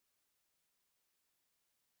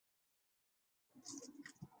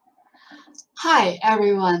Hi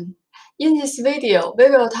everyone! In this video, we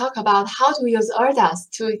will talk about how to use IRDAS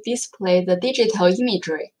to display the digital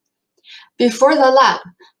imagery. Before the lab,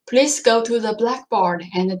 please go to the Blackboard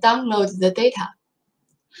and download the data.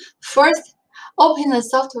 First, open the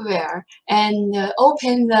software and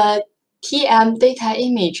open the TM data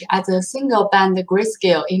image as a single-band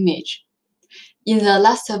grayscale image. In the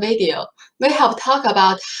last video, we have talked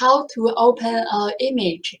about how to open an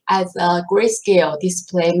image as a grayscale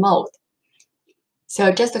display mode.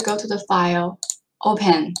 So just go to the file,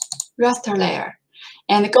 open raster layer,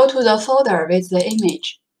 and go to the folder with the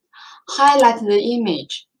image. Highlight the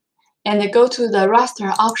image, and go to the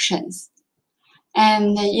raster options.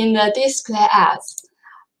 And in the display as,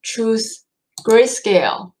 choose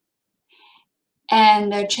grayscale,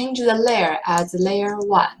 and change the layer as layer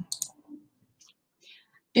 1.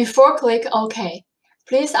 Before click OK,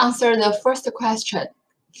 please answer the first question.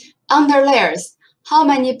 Under layers, how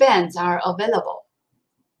many bands are available?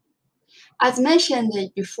 As mentioned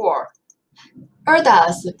before,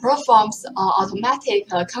 IRDAS performs an automatic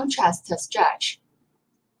contrast stretch.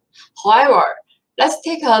 However, let's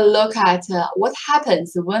take a look at what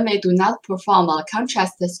happens when we do not perform a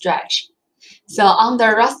contrast stretch. So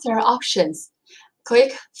under raster options,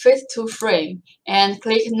 click Fit to Frame and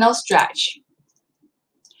click No Stretch.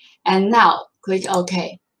 And now click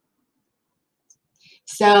OK.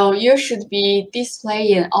 So you should be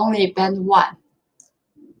displaying only band 1.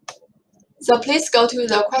 So please go to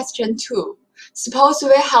the question 2. Suppose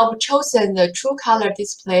we have chosen the true color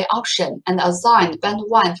display option and assigned band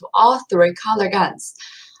 1 to all 3 color guns.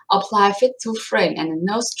 Apply Fit to Frame and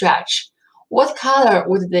No Stretch. What color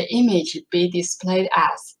would the image be displayed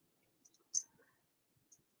as?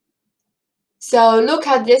 So look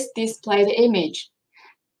at this displayed image.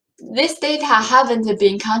 This data haven't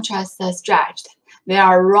been contrast stretched. They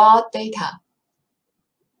are raw data.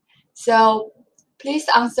 So please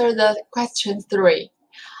answer the question 3.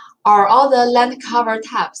 Are all the land cover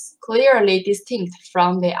tabs clearly distinct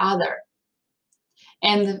from the other?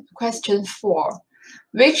 And question 4.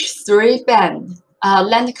 Which 3 band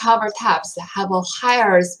land cover tabs have a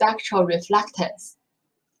higher spectral reflectance?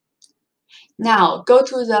 Now go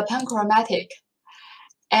to the panchromatic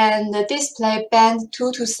and display band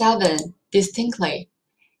 2 to 7 distinctly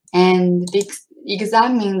and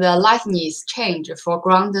examine the lightness change for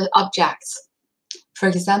grounded objects. For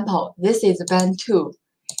example, this is band 2,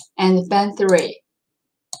 and band 3,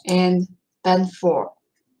 and band 4.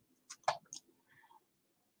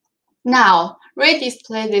 Now,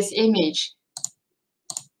 redisplay this image.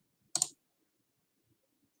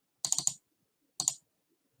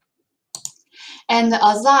 And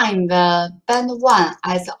assign the band 1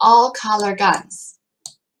 as all color guns.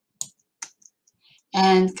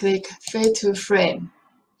 And click Fit to Frame.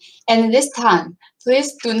 And this time,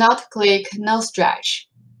 please do not click No Stretch.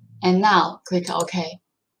 And now click OK.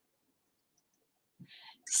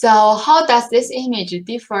 So how does this image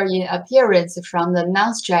differ in appearance from the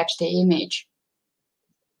non-stretched image?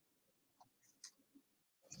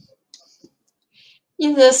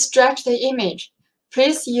 In the stretched image,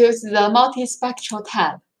 please use the multispectral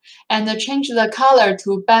tab and change the color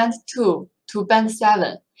to band 2 to band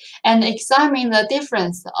 7 and examine the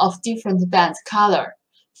difference of different band color.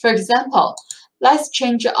 For example, let's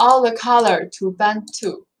change all the color to band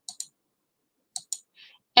 2.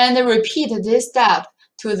 And repeat this step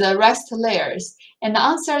to the rest layers and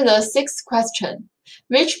answer the 6th question.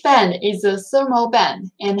 Which band is the thermal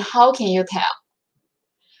band and how can you tell?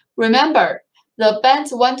 Remember, the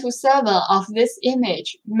bands 1 to 7 of this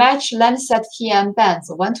image match Landsat TM bands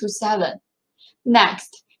 1 to 7.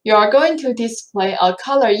 Next, you are going to display a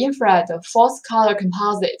color infrared false color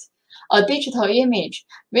composite, a digital image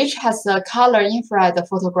which has a color infrared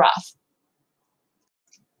photograph.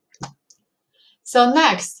 So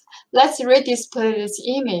next, let's redisplay this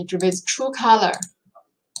image with true color.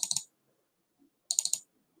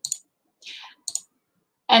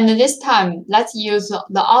 And this time, let's use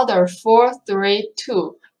the order 4, 3,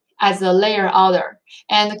 2 as a layer order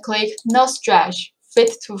and click No Stretch,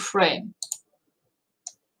 Fit to Frame.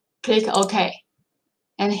 Click OK.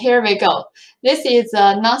 And here we go. This is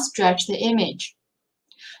a non-stretched image.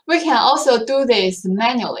 We can also do this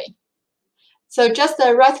manually. So just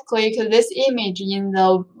right-click this image in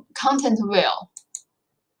the content wheel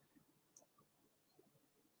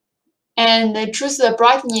and choose the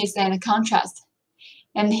brightness and contrast.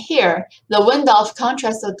 And here, the window of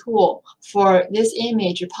contrast tool for this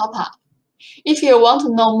image pop up. If you want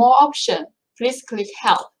to know more options, please click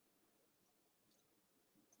Help.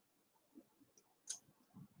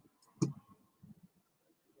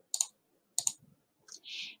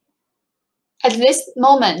 At this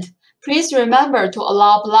moment, Please remember to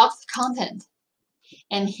allow blocked content.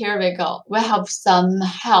 And here we go. We have some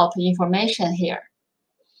help information here.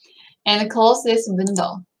 And close this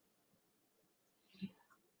window.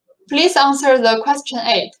 Please answer the question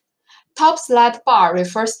 8. Top slide bar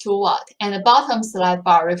refers to what? And bottom slide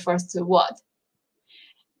bar refers to what?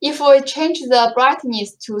 If we change the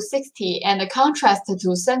brightness to 60 and the contrast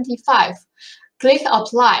to 75, click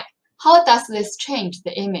Apply. How does this change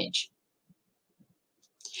the image?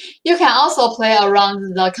 You can also play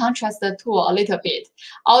around the contrast tool a little bit,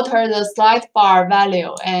 alter the slide bar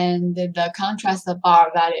value and the contrast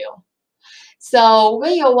bar value. So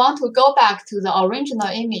when you want to go back to the original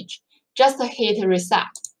image, just hit Reset.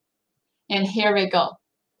 And here we go.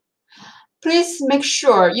 Please make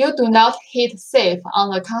sure you do not hit Save on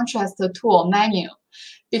the contrast tool menu,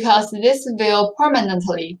 because this will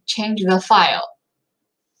permanently change the file.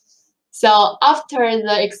 So after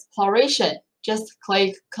the exploration, just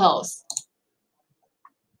click Close.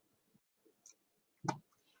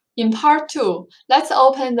 In part 2, let's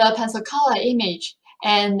open the Pensacola image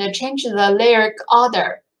and change the layer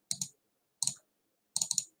order.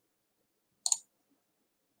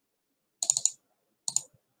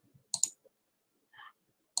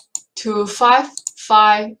 To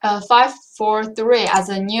 543 as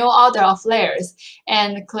a new order of layers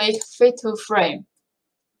and click Fit to Frame.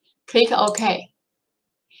 Click OK.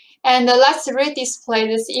 And let's redisplay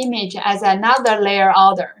this image as another layer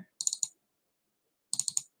order.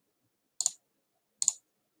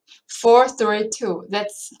 432,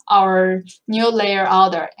 that's our new layer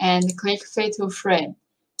order, and click Fit to Frame.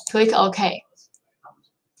 Click OK.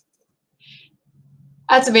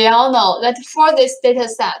 As we all know that for this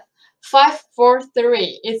dataset,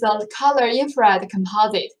 543 is a color infrared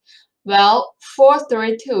composite, while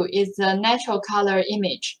 432 is the natural color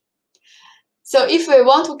image. So if we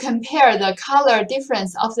want to compare the color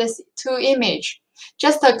difference of these two images,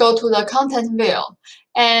 just go to the content view,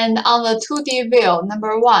 and on the 2D view,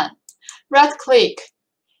 number 1, right-click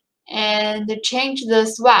and change the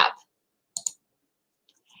swap.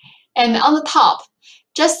 And on the top,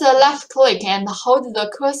 just left-click and hold the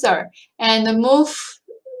cursor and move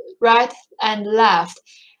right and left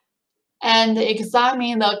and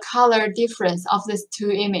examine the color difference of these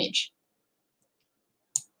two images.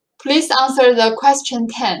 Please answer the question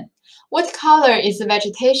 10. What color is the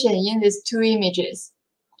vegetation in these two images?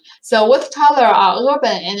 So what color are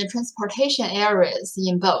urban and transportation areas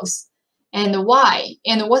in both? And why?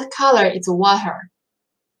 And what color is water?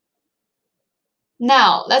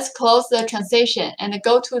 Now, let's close the transition and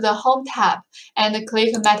go to the Home tab and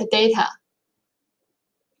click Metadata.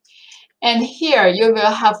 And here you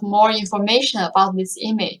will have more information about this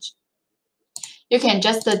image. You can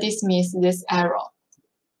just dismiss this arrow.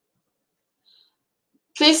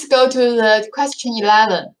 Please go to the question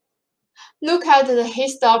 11. Look at the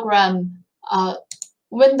histogram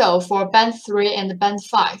window for band 3 and band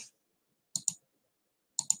 5.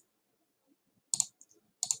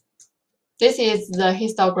 This is the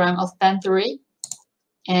histogram of band 3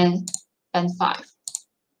 and band 5.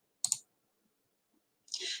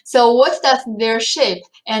 So what does their shape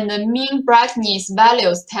and the mean brightness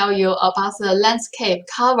values tell you about the landscape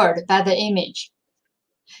covered by the image?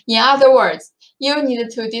 In other words, you need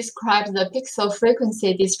to describe the pixel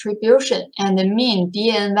frequency distribution and the mean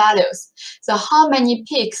BN values. So how many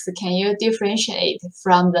peaks can you differentiate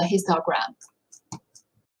from the histogram?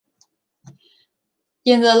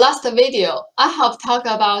 In the last video, I have talked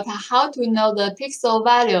about how to know the pixel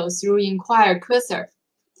value through Inquire cursor.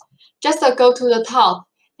 Just go to the top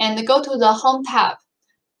and go to the Home tab.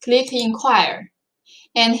 Click Inquire.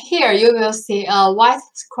 And here you will see a white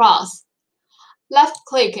cross.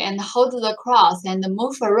 Left-click and hold the cross and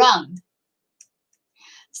move around.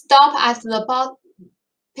 Stop at the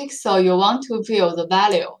pixel you want to view the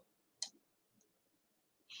value.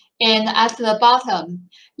 And at the bottom,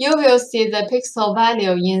 you will see the pixel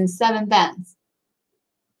value in 7 bands.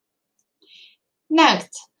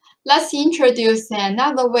 Next, let's introduce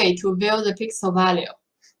another way to view the pixel value.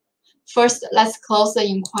 First, let's close the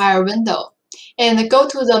Inquire window and go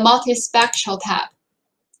to the Multispectral tab.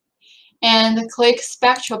 And click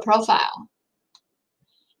Spectral Profile.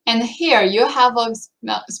 And here you have a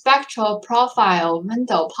Spectral Profile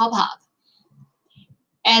window pop-up.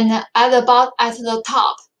 And at the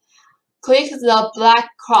top, click the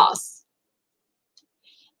black cross.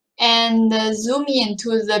 And zoom in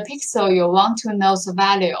to the pixel you want to know the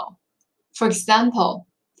value. For example,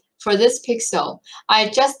 for this pixel, I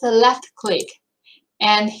just left-click.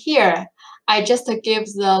 And here, I just give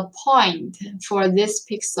the point for this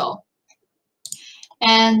pixel.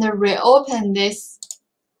 And reopen this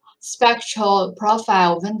spectral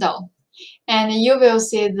profile window, and you will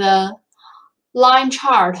see the line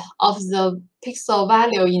chart of the pixel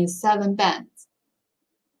value in 7 bands.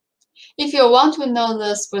 If you want to know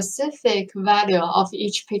the specific value of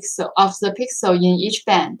each pixel of the pixel in each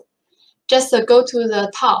band, just go to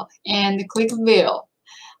the top and click View,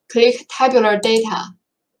 click Tabular Data,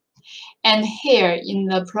 and here in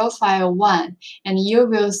the Profile 1, and you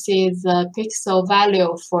will see the pixel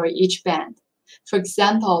value for each band. For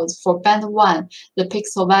example, for band 1, the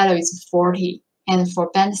pixel value is 40, and for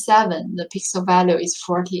band 7, the pixel value is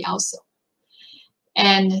 40 also.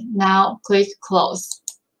 And now click Close.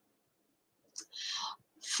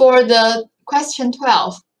 For the question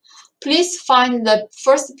 12, please find the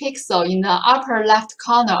first pixel in the upper left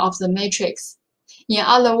corner of the matrix. In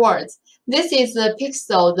other words, this is the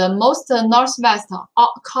pixel, the most northwest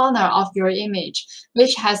corner of your image,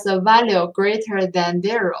 which has a value greater than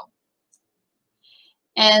 0.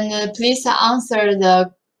 And please answer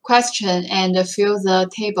the question and fill the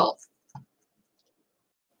table.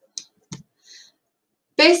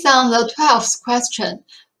 Based on the 12th question,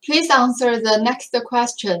 please answer the next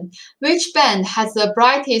question. Which band has the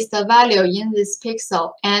brightest value in this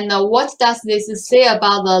pixel, and what does this say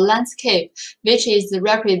about the landscape which is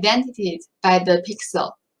represented by the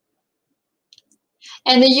pixel?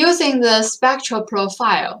 And using the spectral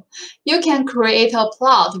profile, you can create a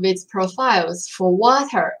plot with profiles for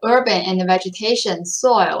water, urban and vegetation,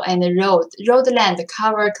 soil, and roadland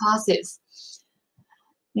cover classes.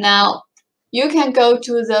 Now, you can go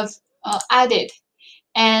to the Edit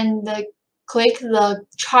and click the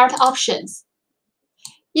Chart options.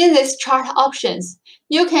 In this chart options,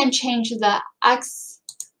 you can change the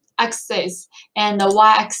x-axis and the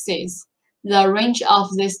y-axis, the range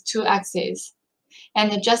of these two axes,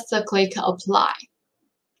 and just click Apply.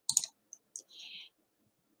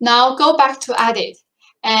 Now go back to Edit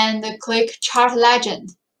and click Chart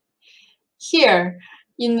Legend. Here,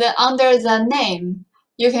 under the name,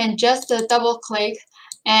 you can just double-click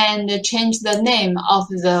and change the name of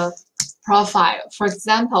the profile. For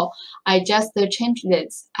example, I just changed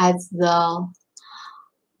it as the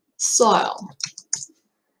soil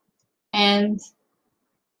and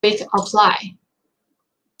click Apply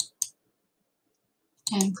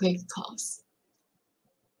and click Close.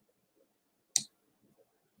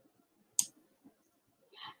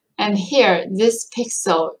 And here, this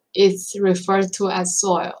pixel is referred to as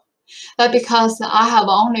soil. But because I have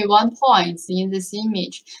only 1 point in this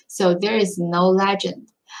image, so there is no legend.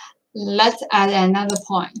 Let's add another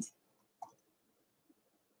point.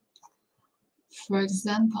 For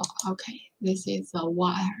example, okay, this is a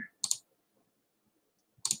water.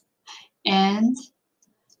 And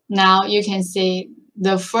now you can see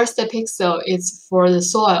the first pixel is for the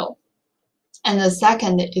soil, and the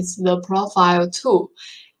second is the profile 2.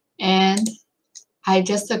 And I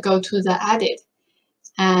just go to the Edit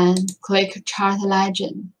and click Chart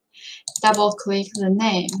Legend, double-click the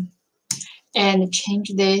name, and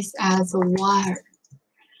change this as water,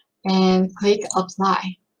 and click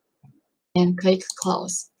Apply, and click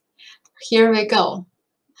Close. Here we go.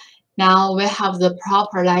 Now we have the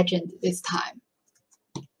proper legend this time.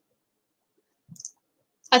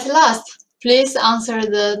 At last, please answer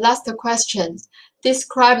the last question.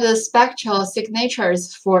 Describe the spectral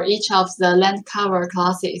signatures for each of the land cover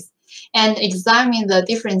classes and examine the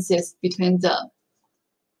differences between them.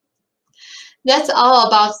 That's all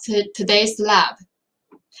about today's lab.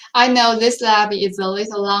 I know this lab is a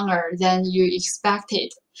little longer than you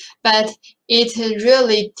expected, but it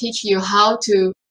really teaches you how to